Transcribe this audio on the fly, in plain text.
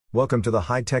Welcome to the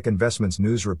High-Tech Investments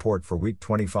News Report for Week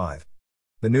 25.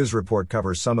 The news report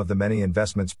covers some of the many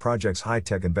investments projects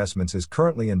High-Tech Investments is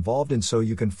currently involved in so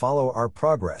you can follow our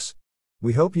progress.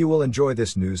 We hope you will enjoy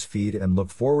this news feed and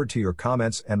look forward to your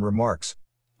comments and remarks.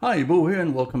 Hi, Bo here,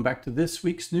 and welcome back to this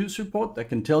week's news report. I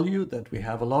can tell you that we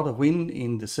have a lot of wind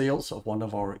in the sales of one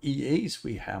of our EAs.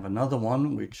 We have another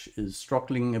one which is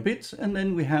struggling a bit, and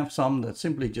then we have some that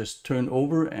simply just turn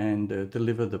over and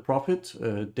deliver the profit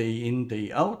day in,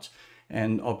 day out.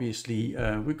 And obviously,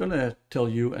 we're going to tell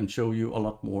you and show you a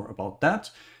lot more about that.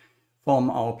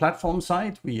 From our platform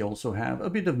side, we also have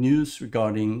a bit of news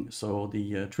regarding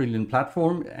the Trillant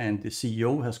platform, and the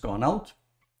CEO has gone out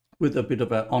with a bit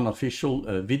of an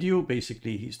unofficial video.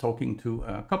 Basically, he's talking to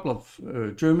a couple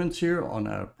of Germans here on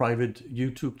a private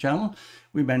YouTube channel.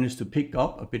 We managed to pick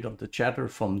up a bit of the chatter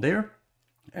from there,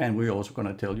 and we're also going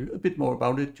to tell you a bit more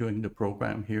about it during the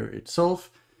program here itself.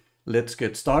 Let's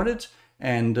get started,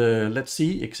 and let's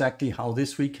see exactly how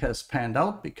this week has panned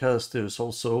out, because there's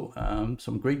also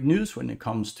some great news when it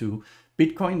comes to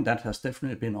Bitcoin. That has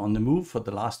definitely been on the move for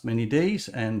the last many days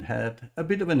and had a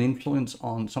bit of an influence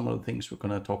on some of the things we're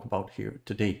going to talk about here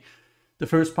today. The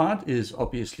first part is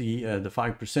obviously the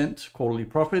 5% quarterly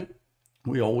profit.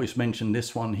 We always mention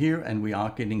this one here, and we are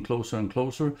getting closer and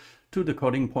closer to the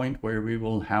cutting point where we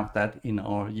will have that in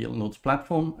our yield notes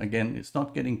platform. Again, it's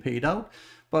not getting paid out,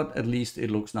 but at least it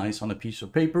looks nice on a piece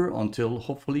of paper until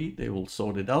hopefully they will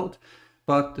sort it out.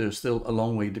 But there's still a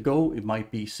long way to go. It might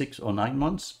be 6 or 9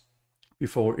 months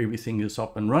before everything is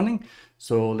up and running.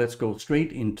 So let's go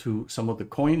straight into some of the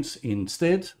coins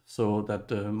instead, so that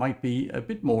might be a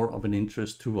bit more of an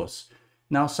interest to us.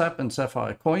 Now, SAPP and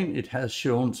Sapphire coin, it has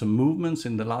shown some movements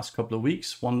in the last couple of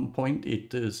weeks. One point,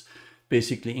 it is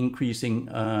basically increasing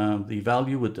the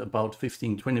value with about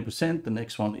 15-20%. The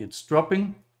next one, it's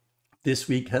dropping. This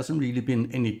week hasn't really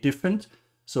been any different.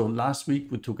 So last week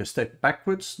we took a step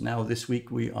backwards. Now this week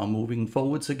we are moving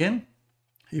forwards again.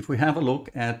 If we have a look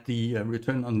at the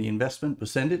return on the investment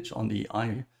percentage on the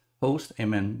iHost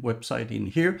MN website in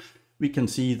here, we can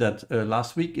see that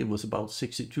last week it was about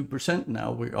 62%.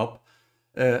 Now we're up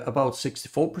about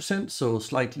 64%, so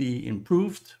slightly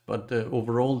improved, but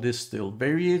overall this still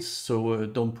varies, so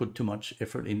don't put too much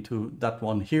effort into that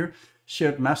one here.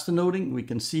 Shared masternoding, we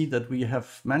can see that we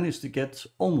have managed to get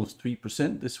almost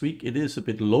 3% this week. It is a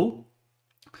bit low,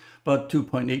 but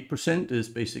 2.8% is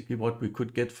basically what we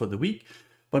could get for the week.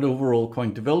 But overall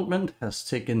coin development has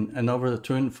taken another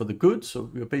turn for the good. So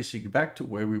we're basically back to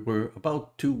where we were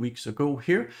about 2 weeks ago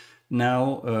here.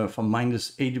 Now from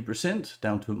minus 80%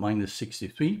 down to minus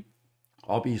 63.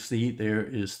 Obviously, there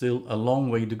is still a long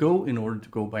way to go in order to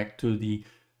go back to the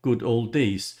good old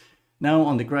days. Now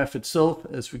on the graph itself,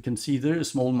 as we can see, there are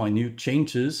small minute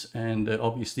changes, and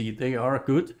obviously they are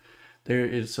good. There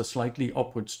is a slightly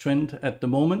upwards trend at the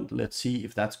moment. Let's see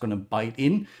if that's going to bite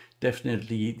in.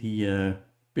 Definitely the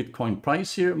Bitcoin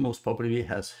price here most probably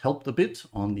has helped a bit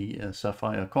on the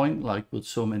Sapphire coin, like with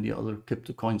so many other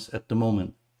crypto coins at the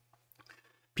moment.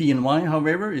 PNY,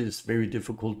 however, is very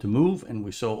difficult to move, and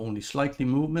we saw only slightly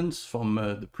movements from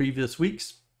the previous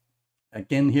weeks.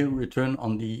 Again here, return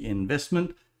on the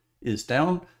investment is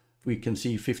down. We can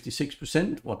see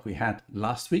 56%, what we had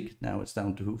last week. Now it's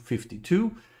down to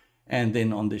 52%. And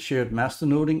then on the shared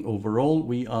masternoding, overall,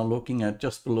 we are looking at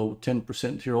just below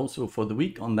 10% here also for the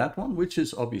week on that one, which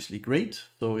is obviously great.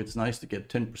 So it's nice to get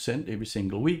 10% every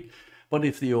single week. But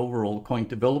if the overall coin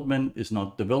development is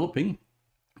not developing,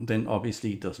 then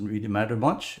obviously it doesn't really matter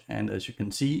much. And as you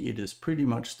can see, it is pretty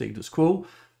much status quo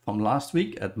from last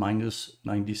week at minus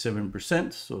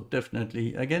 97%. So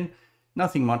definitely, again,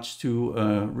 nothing much to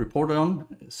report on.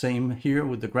 Same here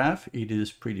with the graph. It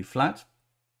is pretty flat.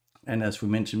 And as we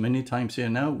mentioned many times here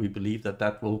now, we believe that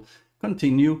that will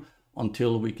continue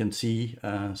until we can see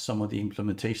some of the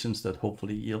implementations that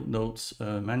hopefully yield notes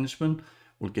management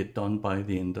will get done by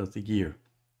the end of the year.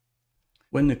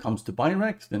 When it comes to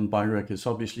Birake, then Birake is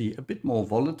obviously a bit more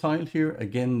volatile here.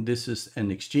 Again, this is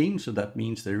an exchange, so that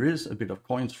means there is a bit of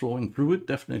coins flowing through it.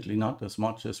 Definitely not as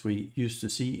much as we used to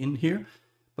see in here.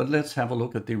 But let's have a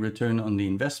look at the return on the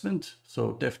investment.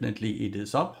 So definitely it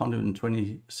is up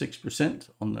 126%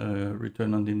 on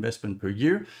return on the investment per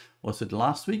year. Was it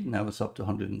last week? Now it's up to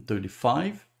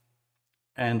 135.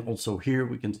 And also here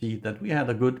we can see that we had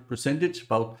a good percentage,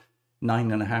 about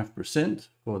 9.5%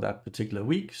 for that particular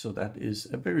week. So that is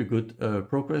a very good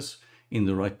progress in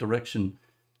the right direction.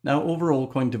 Now overall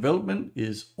coin development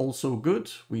is also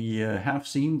good. We have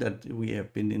seen that we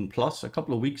have been in plus a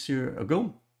couple of weeks here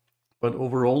ago. But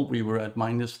overall, we were at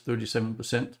minus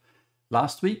 37%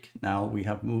 last week. Now we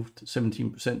have moved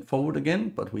 17% forward again,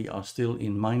 but we are still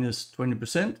in minus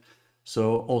 20%.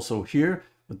 So also here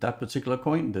with that particular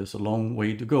coin, there's a long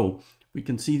way to go. We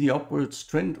can see the upwards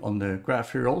trend on the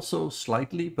graph here also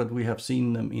slightly, but we have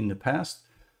seen them in the past.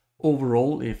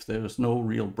 Overall, if there's no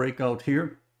real breakout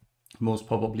here, most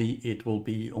probably it will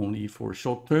be only for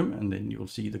short term, and then you'll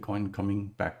see the coin coming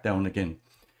back down again.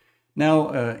 Now,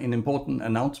 an important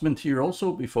announcement here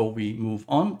also before we move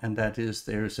on, and that is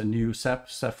there's a new SAPP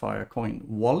Sapphire coin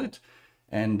wallet,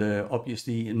 and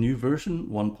obviously a new version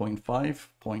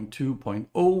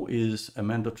 1.5.2.0 is a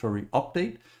mandatory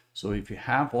update. So if you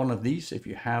have one of these, if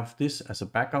you have this as a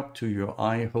backup to your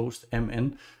iHost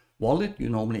MN wallet, you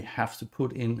normally have to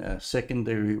put in a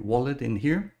secondary wallet in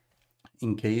here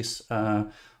in case of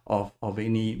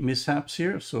any mishaps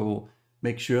here. So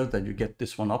make sure that you get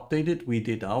this one updated. We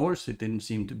did ours. It didn't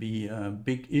seem to be a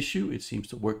big issue. It seems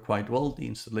to work quite well, the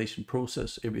installation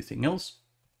process, everything else.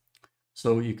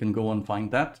 So you can go and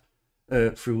find that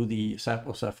through the SAPP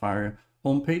or Sapphire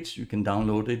homepage. You can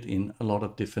download it in a lot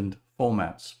of different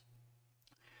formats.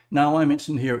 Now, I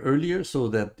mentioned here earlier so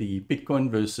that the Bitcoin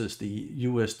versus the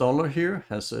US dollar here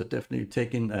has definitely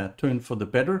taken a turn for the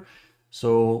better.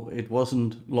 So it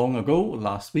wasn't long ago,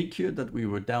 last week here, that we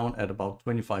were down at about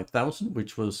 25,000,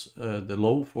 which was the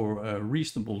low for a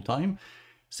reasonable time.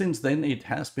 Since then, it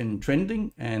has been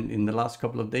trending, and in the last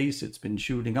couple of days, it's been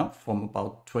shooting up from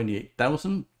about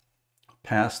 28,000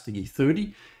 past the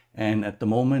 30. And at the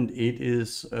moment, it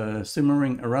is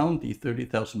simmering around the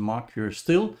 30,000 mark here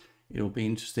still. It'll be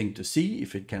interesting to see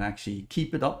if it can actually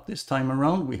keep it up this time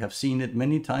around. We have seen it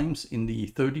many times in the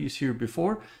 30s here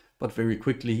before, but very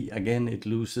quickly, again, it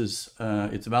loses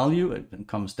its value and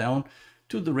comes down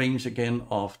to the range again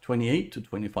of 28 to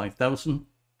 25,000.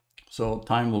 So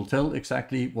time will tell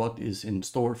exactly what is in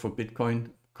store for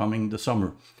Bitcoin coming the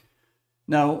summer.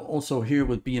 Now, also here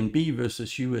with BNB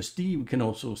versus USD, we can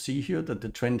also see here that the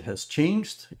trend has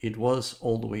changed. It was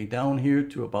all the way down here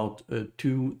to about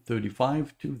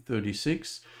 235,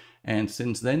 236. And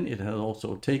since then, it has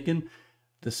also taken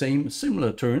the same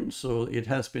similar turn. So it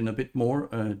has been a bit more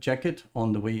jagged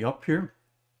on the way up here.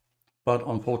 But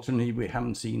unfortunately, we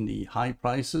haven't seen the high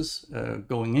prices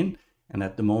going in. And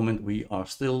at the moment, we are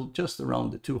still just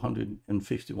around the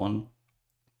 $251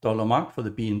 mark for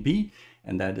the BNB.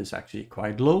 And that is actually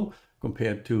quite low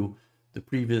compared to the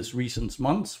previous recent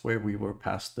months where we were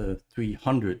past the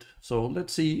 300. So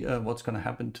let's see what's going to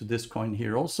happen to this coin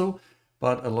here also.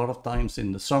 But a lot of times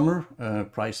in the summer,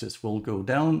 prices will go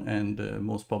down, and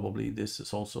most probably this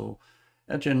is also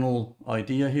a general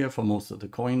idea here for most of the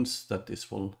coins that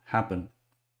this will happen.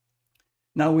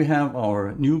 Now we have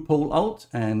our new poll out,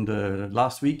 and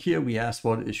last week here we asked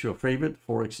what is your favorite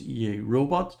Forex EA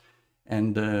robot,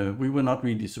 and we were not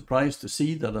really surprised to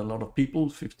see that a lot of people,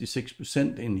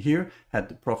 56% in here, had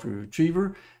the Profit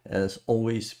Retriever as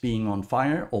always being on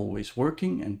fire, always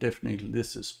working, and definitely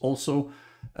this is also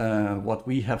what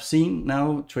we have seen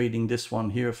now, trading this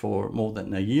one here for more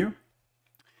than a year.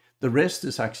 The rest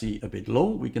is actually a bit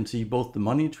low. We can see both the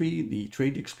Money Tree, the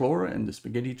Trade Explorer, and the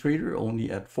Spaghetti Trader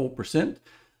only at 4%.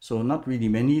 So not really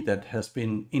many that has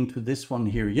been into this one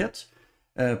here yet.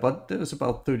 But there's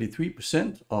about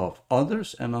 33% of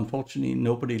others. And unfortunately,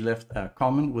 nobody left a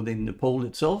comment within the poll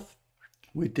itself.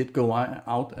 We did go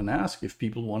out and ask if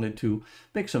people wanted to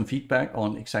make some feedback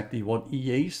on exactly what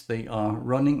EAs they are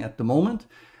running at the moment.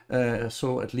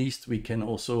 So at least we can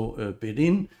also bid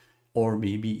in, or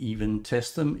maybe even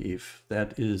test them if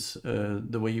that is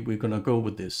the way we're going to go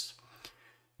with this.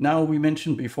 Now, we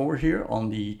mentioned before here on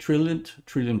the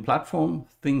Trillant platform,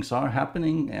 things are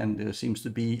happening, and there seems to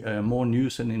be more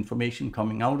news and information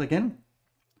coming out again.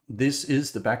 This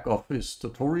is the back office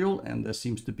tutorial, and there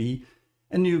seems to be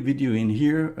a new video in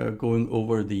here going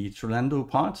over the Trillando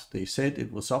part. They said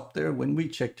it was up there. When we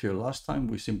checked here last time,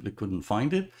 we simply couldn't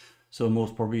find it. So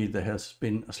most probably there has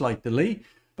been a slight delay,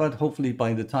 but hopefully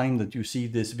by the time that you see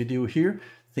this video here,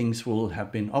 things will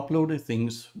have been uploaded,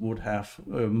 things would have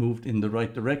moved in the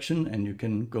right direction, and you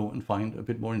can go and find a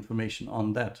bit more information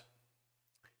on that.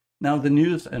 Now, the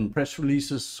news and press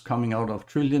releases coming out of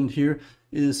Trillant here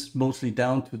is mostly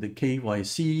down to the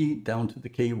KYC, down to the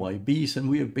KYBs, and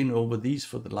we have been over these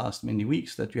for the last many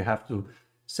weeks, that you have to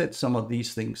set some of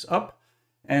these things up.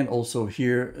 And also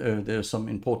here, there's some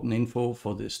important info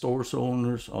for the stores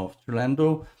owners of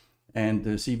Trillando. And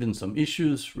there's even some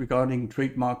issues regarding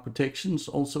trademark protections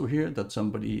also here that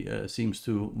somebody seems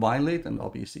to violate. And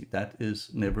obviously that is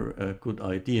never a good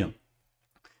idea.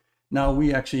 Now,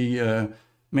 we actually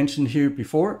mentioned here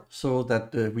before, so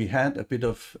that we had a bit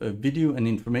of video and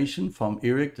information from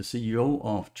Birake, the CEO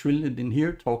of Trillant, in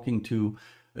here talking to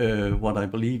what I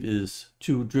believe is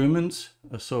 2 Germans.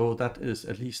 So that is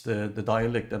at least the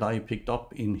dialect that I picked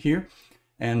up in here.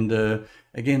 And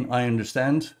again, I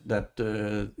understand that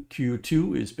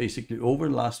Q2 is basically over.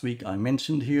 Last week I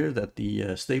mentioned here that the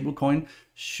stablecoin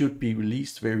should be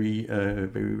released very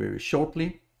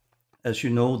shortly. As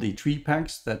you know, the 3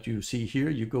 packs that you see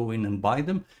here, you go in and buy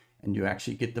them, and you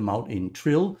actually get them out in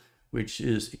TRIL, which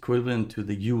is equivalent to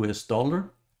the US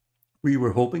dollar. We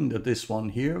were hoping that this one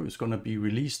here was going to be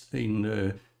released in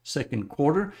the second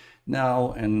quarter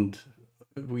now, and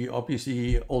we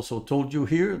obviously also told you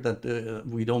here that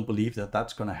we don't believe that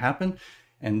that's going to happen.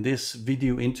 And this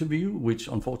video interview, which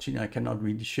unfortunately I cannot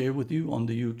really share with you on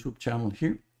the YouTube channel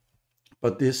here,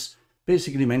 but this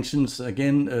basically mentions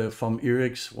again from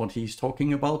Birake what he's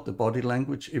talking about, the body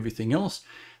language, everything else,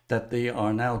 that they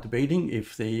are now debating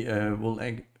if they will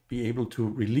be able to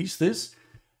release this.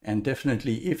 And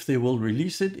definitely if they will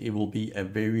release it, it will be a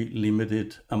very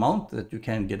limited amount that you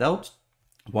can get out.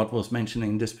 What was mentioned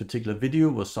in this particular video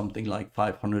was something like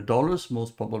 $500,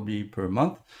 most probably per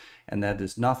month. And that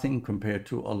is nothing compared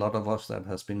to a lot of us that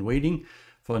has been waiting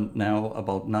for now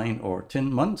about 9 or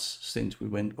 10 months since we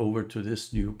went over to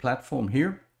this new platform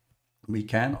here. We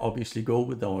can obviously go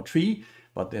with our tree,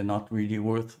 but they're not really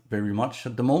worth very much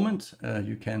at the moment.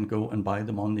 You can go and buy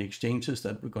them on the exchanges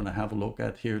that we're going to have a look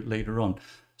at here later on.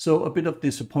 So a bit of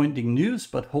disappointing news,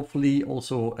 but hopefully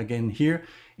also again here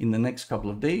in the next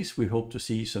couple of days, we hope to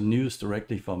see some news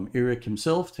directly from Birake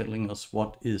himself telling us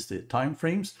what is the time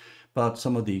frames. But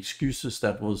some of the excuses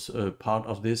that was part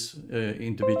of this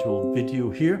individual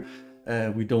video here,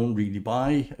 we don't really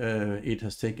buy. It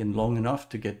has taken long enough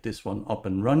to get this one up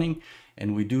and running.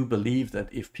 And we do believe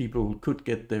that if people could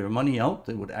get their money out,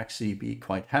 they would actually be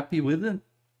quite happy with it.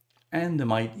 And they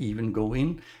might even go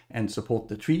in and support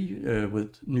the tree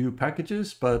with new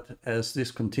packages. But as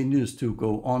this continues to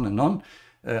go on and on,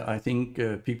 I think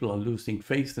people are losing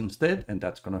faith instead, and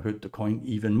that's going to hurt the coin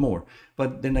even more.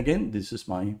 But then again, this is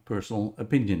my personal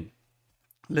opinion.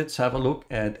 Let's have a look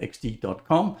at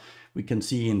xd.com. We can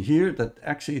see in here that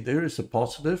actually there is a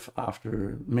positive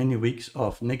after many weeks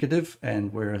of negative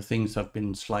and where things have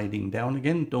been sliding down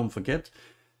again. Don't forget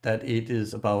that it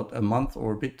is about a month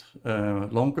or a bit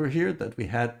longer here that we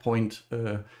had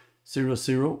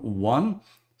 0.001.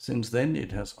 Since then,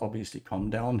 it has obviously come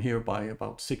down here by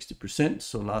about 60%.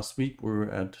 So last week we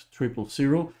were at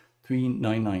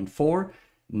 0.0003994.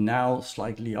 Now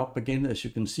slightly up again, as you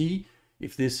can see.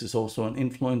 If this is also an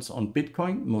influence on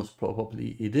Bitcoin, most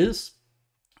probably it is.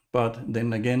 But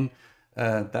then again,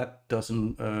 that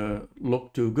doesn't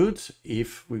look too good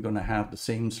if we're going to have the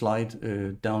same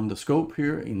slide down the scope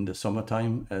here in the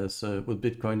summertime as with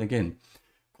Bitcoin again.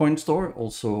 CoinStore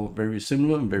also very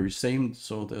similar and very same,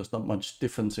 so there's not much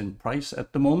difference in price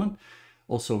at the moment.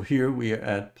 Also here we are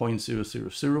at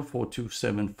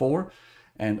 0.0004274,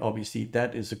 and obviously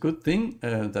that is a good thing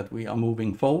that we are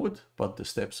moving forward, but the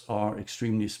steps are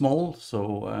extremely small,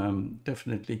 so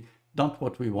definitely not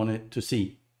what we wanted to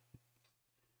see.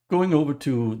 Going over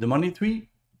to the money tree,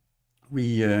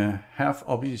 we have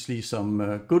obviously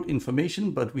some good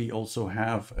information, but we also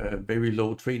have a very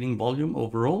low trading volume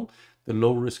overall. The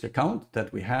low risk account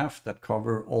that we have that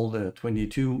cover all the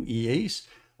 22 EAs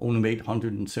only made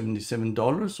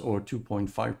 $177 or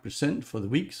 2.5% for the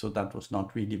week. So that was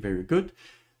not really very good.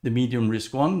 The medium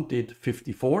risk one did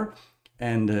 54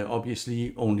 and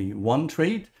obviously only one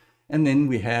trade. And then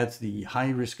we had the high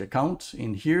risk account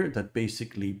in here that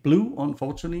basically blew,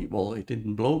 unfortunately. Well, it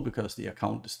didn't blow because the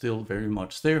account is still very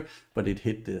much there, but it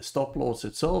hit the stop loss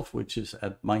itself, which is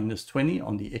at -20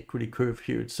 on the equity curve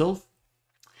here itself.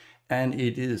 And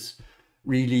it is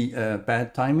really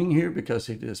bad timing here because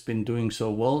it has been doing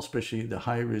so well, especially the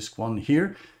high risk one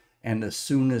here. And as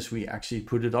soon as we actually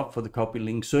put it up for the copy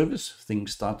link service,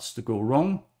 things starts to go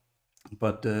wrong.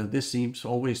 But this seems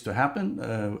always to happen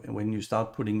when you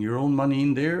start putting your own money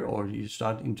in there or you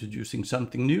start introducing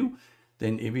something new,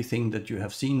 then everything that you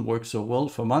have seen work so well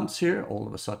for months here all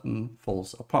of a sudden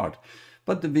falls apart.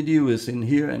 But the video is in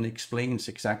here and explains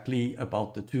exactly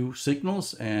about the two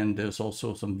signals, and there's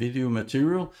also some video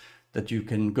material that you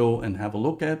can go and have a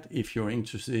look at if you're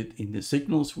interested in the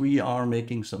signals. We are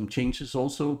making some changes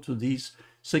also to these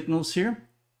signals here,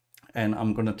 and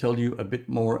I'm going to tell you a bit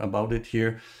more about it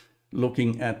here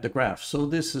looking at the graph. So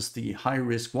this is the high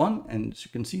risk one, and as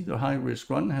you can see, the high risk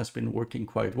one has been working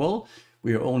quite well.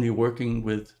 We are only working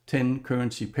with 10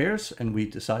 currency pairs, and we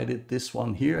decided this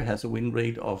one here has a win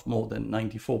rate of more than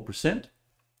 94%.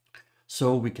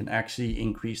 So we can actually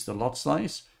increase the lot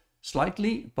size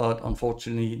slightly, but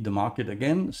unfortunately the market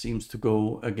again seems to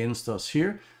go against us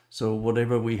here. So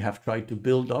whatever we have tried to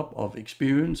build up of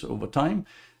experience over time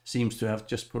seems to have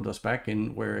just put us back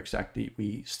in where exactly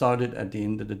we started at the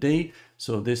end of the day.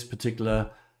 So this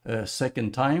particular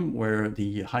second time where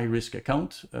the high risk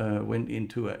account went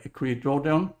into a create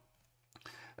drawdown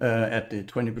at the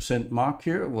 20% mark.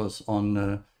 Here was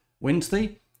on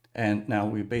Wednesday, and now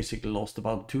we basically lost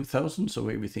about 2,000. So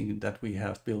everything that we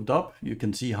have built up, you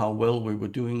can see how well we were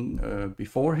doing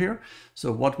before here.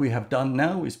 So what we have done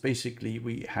now is basically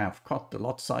we have cut the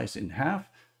lot size in half.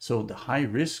 So the high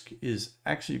risk is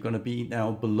actually going to be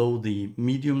now below the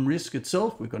medium risk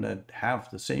itself. We're going to have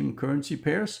the same currency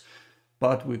pairs,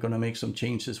 but we're going to make some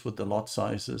changes with the lot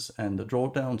sizes and the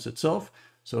drawdowns itself.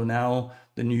 So now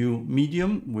the new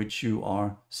medium, which you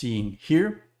are seeing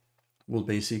here, will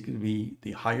basically be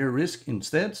the higher risk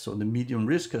instead. So the medium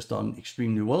risk has done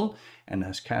extremely well and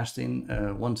has cashed in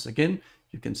once again.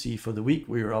 You can see for the week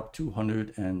we are up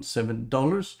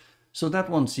 $207. So that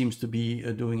one seems to be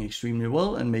doing extremely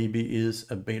well, and maybe is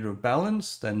a better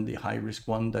balance than the high risk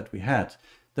one that we had.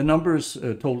 The numbers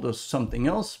told us something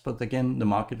else, but again, the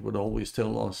market would always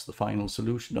tell us the final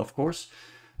solution, of course,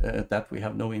 that we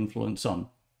have no influence on.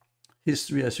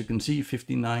 History, as you can see,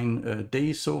 59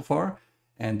 days so far,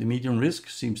 and the medium risk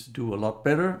seems to do a lot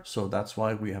better. So that's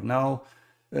why we have now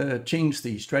changed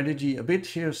the strategy a bit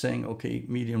here, saying, okay,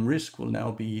 medium risk will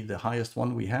now be the highest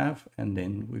one we have, and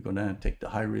then we're going to take the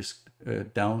high risk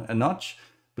down a notch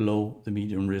below the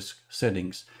medium risk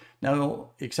settings.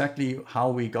 Now, exactly how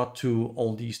we got to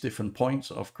all these different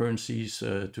points of currencies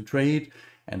to trade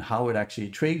and how it actually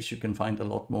trades, you can find a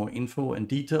lot more info and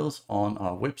details on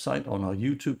our website, on our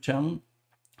YouTube channel.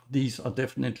 These are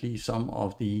definitely some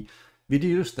of the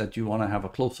videos that you want to have a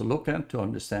closer look at to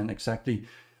understand exactly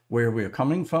where we're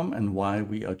coming from and why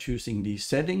we are choosing these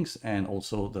settings, and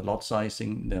also the lot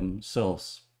sizing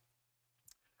themselves.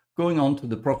 Going on to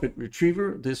the profit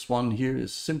retriever, this one here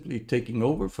is simply taking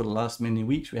over. For the last many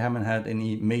weeks we haven't had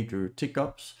any major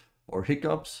tick-ups or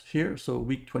hiccups here. So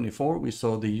week 24 we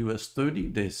saw the US 30,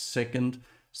 the second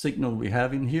signal we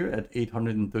have in here, at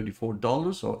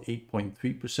 $834 or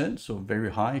 8.3%, so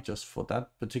very high just for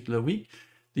that particular week.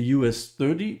 The US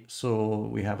 30, so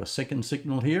we have a second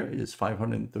signal here, is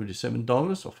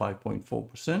 $537 or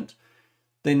 5.4%.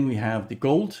 Then we have the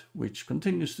gold, which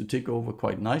continues to tick over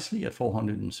quite nicely at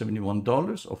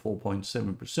 $471 or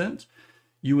 4.7%.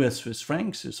 US Swiss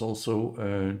francs is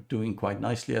also doing quite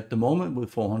nicely at the moment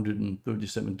with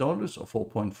 $437 or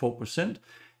 4.4%.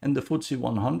 And the FTSE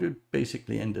 100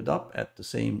 basically ended up at the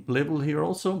same level here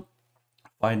also,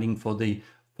 fighting for the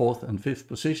fourth and fifth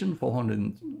position,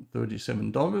 $437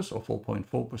 or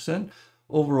 4.4%.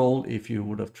 Overall, if you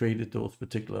would have traded those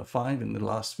particular five in the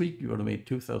last week, you would have made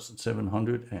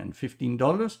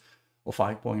 $2,715 or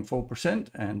 5.4%.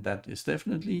 And that is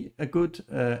definitely a good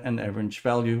and average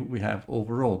value we have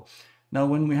overall. Now,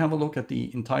 when we have a look at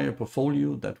the entire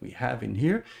portfolio that we have in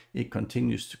here, it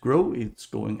continues to grow. It's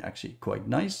going actually quite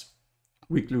nice.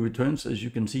 Weekly returns, as you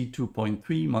can see,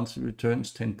 2.3, monthly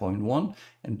returns 10.1.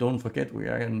 And don't forget, we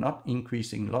are not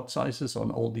increasing lot sizes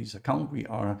on all these accounts. We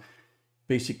are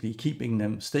basically keeping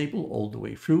them stable all the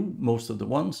way through. Most of the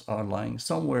ones are lying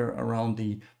somewhere around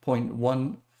the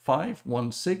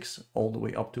 0.15, 16, all the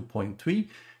way up to 0.3,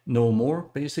 no more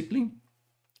basically.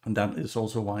 And that is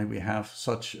also why we have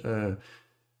such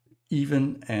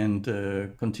even and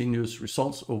continuous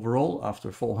results overall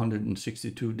after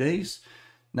 462 days.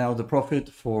 Now the profit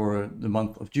for the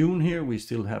month of June here, we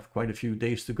still have quite a few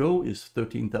days to go, is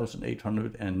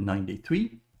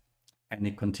 13,893, and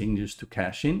it continues to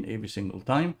cash in every single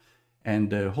time.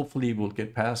 And hopefully we'll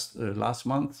get past last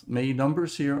month May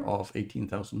numbers here of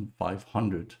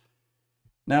 18,500.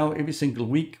 Now every single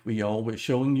week we are always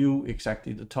showing you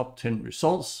exactly the top 10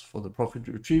 results for the profit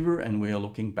retriever, and we are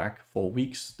looking back 4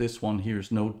 weeks. This one here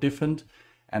is no different.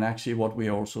 And actually what we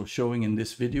are also showing in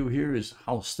this video here is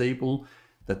how stable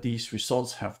that these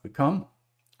results have become.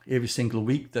 Every single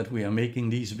week that we are making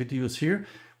these videos here,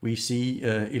 we see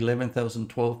 11,000,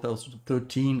 12,000,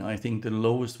 13. I think the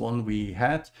lowest one we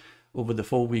had over the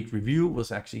 4-week review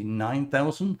was actually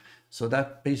 9,000. So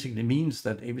that basically means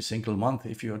that every single month,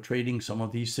 if you are trading some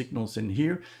of these signals in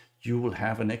here, you will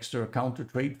have an extra counter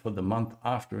trade for the month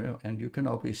after. And you can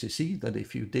obviously see that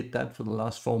if you did that for the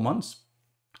last 4 months,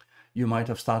 you might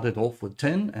have started off with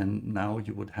 10 and now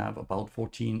you would have about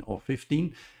 14 or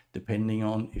 15, depending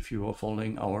on if you are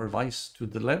following our advice to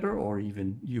the letter, or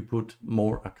even you put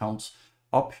more accounts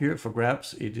up here for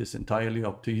grabs. It is entirely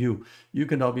up to you. You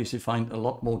can obviously find a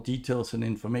lot more details and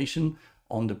information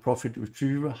on the profit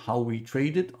retriever, how we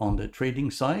trade it on the trading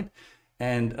side.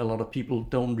 And a lot of people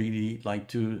don't really like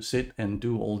to sit and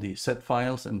do all the set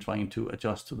files and trying to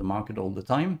adjust to the market all the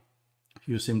time.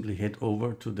 You simply head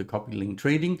over to the copy link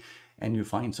trading and you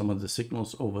find some of the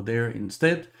signals over there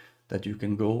instead. that you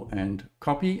can go and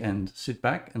copy and sit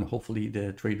back, and hopefully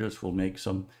the traders will make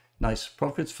some nice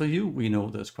profits for you. We know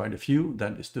there's quite a few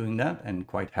that is doing that and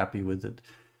quite happy with it.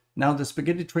 Now, the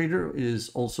spaghetti trader is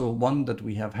also one that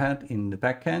we have had in the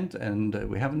backhand, and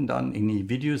we haven't done any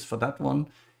videos for that one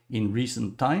in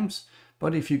recent times.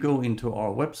 But if you go into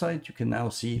our website, you can now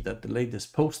see that the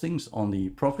latest postings on the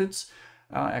profits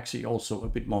are actually also a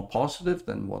bit more positive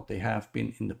than what they have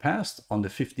been in the past. On the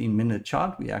 15-minute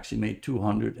chart, we actually made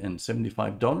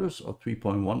 $275 or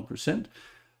 3.1%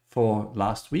 for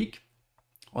last week.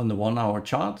 On the 1-hour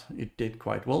chart, it did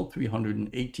quite well,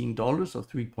 $318 or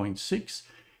 3.6%.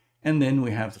 And then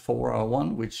we have the 4-hour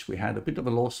one, which we had a bit of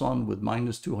a loss on with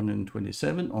minus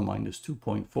 227 or minus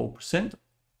 2.4%.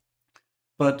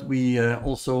 But we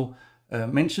also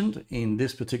mentioned in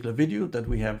this particular video that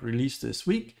we have released this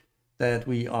week that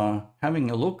we are having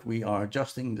a look. We are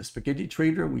adjusting the spaghetti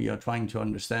trader. We are trying to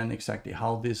understand exactly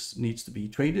how this needs to be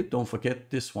traded. Don't forget,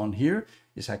 this one here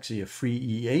is actually a free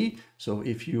EA. So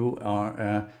if you are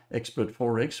an Expert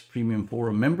Forex Premium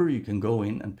Forum member, you can go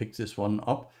in and pick this one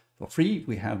up for free.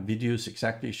 We have videos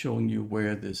exactly showing you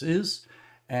where this is.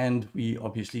 And we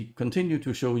obviously continue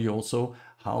to show you also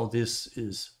how this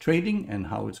is trading and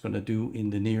how it's going to do in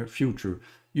the near future.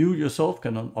 You yourself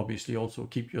can obviously also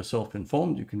keep yourself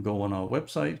informed. You can go on our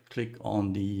website, click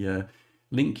on the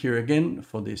link here again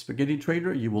for the spaghetti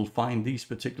trader. You will find these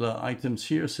particular items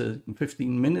here, so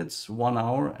 15 minutes, 1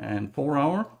 hour and 4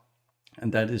 hour.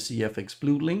 And that is the FX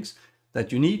Blue links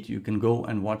that you need. You can go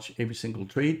and watch every single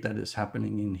trade that is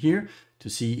happening in here to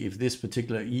see if this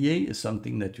particular EA is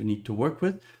something that you need to work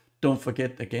with. Don't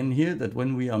forget again here that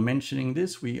when we are mentioning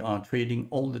this, we are trading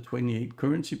all the 28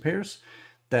 currency pairs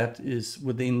that is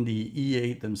within the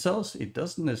EA themselves. It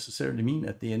doesn't necessarily mean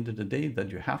at the end of the day that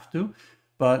you have to,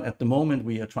 but at the moment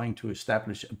we are trying to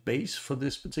establish a base for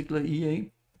this particular EA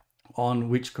on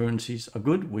which currencies are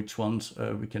good, which ones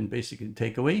we can basically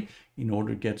take away in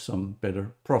order to get some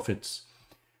better profits.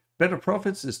 Better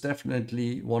profits is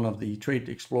definitely one of the Trade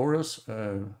Explorer's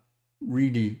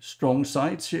really strong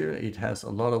sides here. It has a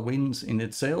lot of wins in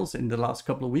its sales in the last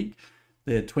couple of weeks.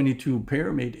 The 22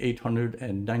 pair made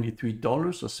 $893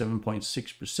 or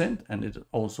 7.6%, and it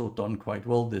also done quite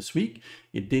well this week.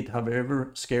 It did, however,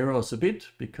 scare us a bit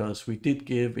because we did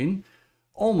give in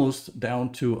almost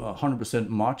down to 100%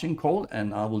 margin call,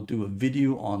 and I will do a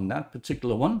video on that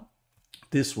particular one.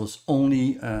 This was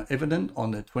only evident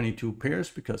on the 22 pairs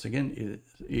because, again,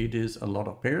 it is a lot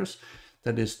of pairs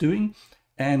that is doing.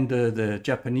 And the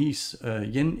Japanese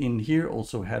yen in here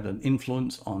also had an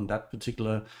influence on that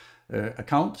particular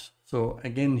account. So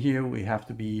again, here we have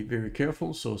to be very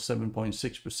careful. So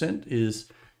 7.6% is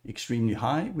extremely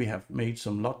high. We have made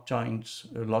some lot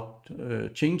changes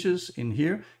in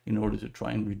here in order to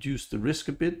try and reduce the risk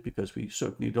a bit, because we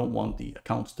certainly don't want the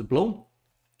accounts to blow.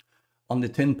 On the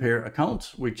 10 pair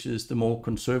account, which is the more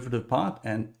conservative part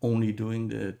and only doing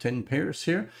the 10 pairs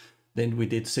here, then we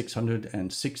did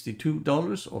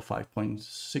 $662 or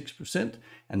 5.6%,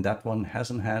 and that one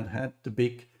hasn't had the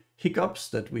big hiccups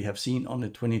that we have seen on the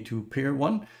 22 pair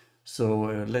one.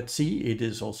 So let's see, it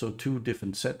is also two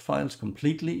different set files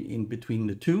completely in between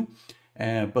the two,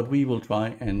 but we will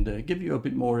try and give you a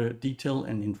bit more detail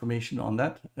and information on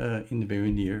that in the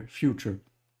very near future.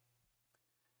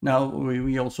 Now,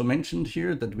 we also mentioned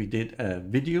here that we did a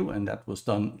video, and that was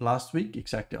done last week,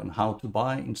 exactly on how to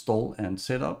buy, install, and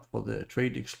set up for the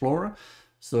Trade Explorer.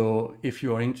 So if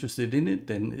you are interested in it,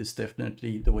 then it's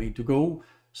definitely the way to go.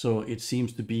 So it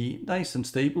seems to be nice and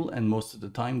stable, and most of the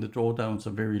time the drawdowns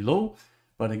are very low.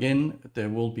 But again, there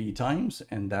will be times,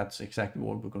 and that's exactly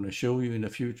what we're going to show you in a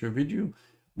future video,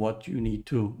 what you need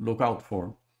to look out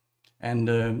for.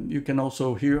 And you can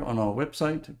also here on our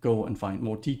website go and find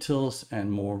more details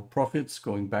and more profits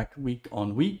going back week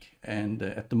on week. And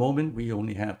at the moment, we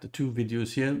only have the two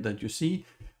videos here that you see,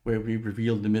 where we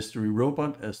reveal the mystery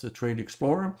robot as the Trade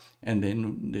Explorer, and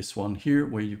then this one here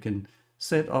where you can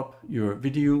set up your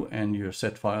video and your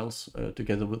set files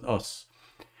together with us.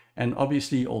 And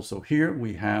obviously also here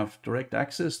we have direct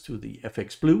access to the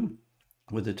FX Blue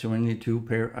with the 22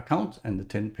 pair account, and the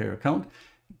 10 pair account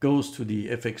goes to the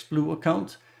FX Blue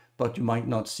account, but you might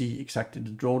not see exactly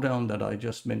the drawdown that I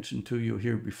just mentioned to you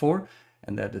here before.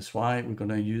 And that is why we're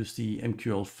going to use the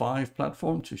MQL5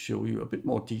 platform to show you a bit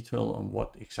more detail on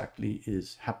what exactly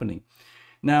is happening.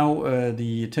 Now,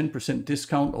 the 10%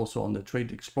 discount also on the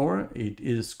Trade Explorer, it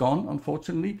is gone,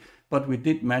 unfortunately, but we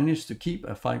did manage to keep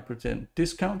a 5%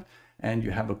 discount, and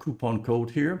you have a coupon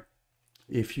code here.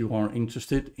 if you are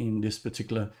interested in this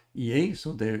particular EA.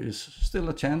 So there is still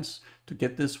a chance to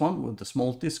get this one with a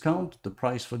small discount. The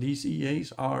price for these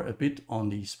EAs are a bit on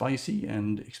the spicy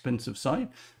and expensive side.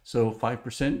 So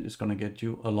 5% is going to get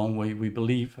you a long way, we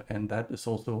believe. And that is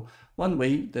also one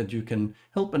way that you can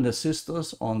help and assist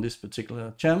us on this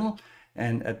particular channel.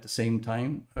 And at the same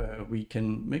time, we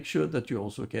can make sure that you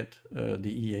also get the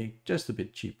EA just a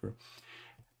bit cheaper.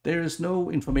 There is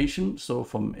no information so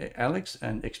from Alex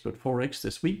and Expert Forex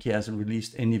this week. He hasn't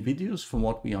released any videos. From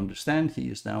what we understand, he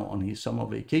is now on his summer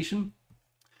vacation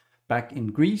back in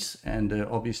Greece. And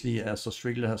obviously, as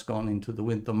Australia has gone into the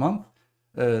winter month,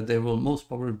 there will most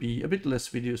probably be a bit less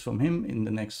videos from him in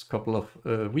the next couple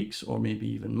of weeks or maybe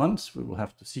even months. We will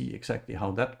have to see exactly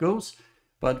how that goes.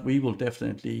 But we will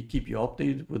definitely keep you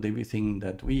updated with everything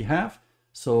that we have.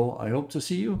 So I hope to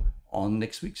see you on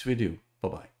next week's video.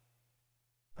 Bye-bye.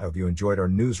 I hope you enjoyed our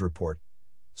news report,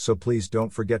 so please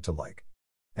don't forget to like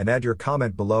and add your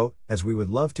comment below, as we would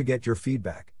love to get your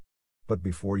feedback. But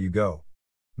before you go,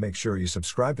 make sure you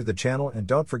subscribe to the channel and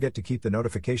don't forget to keep the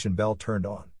notification bell turned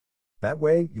on. That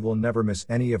way you will never miss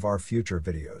any of our future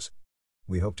videos.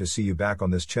 We hope to see you back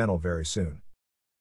on this channel very soon.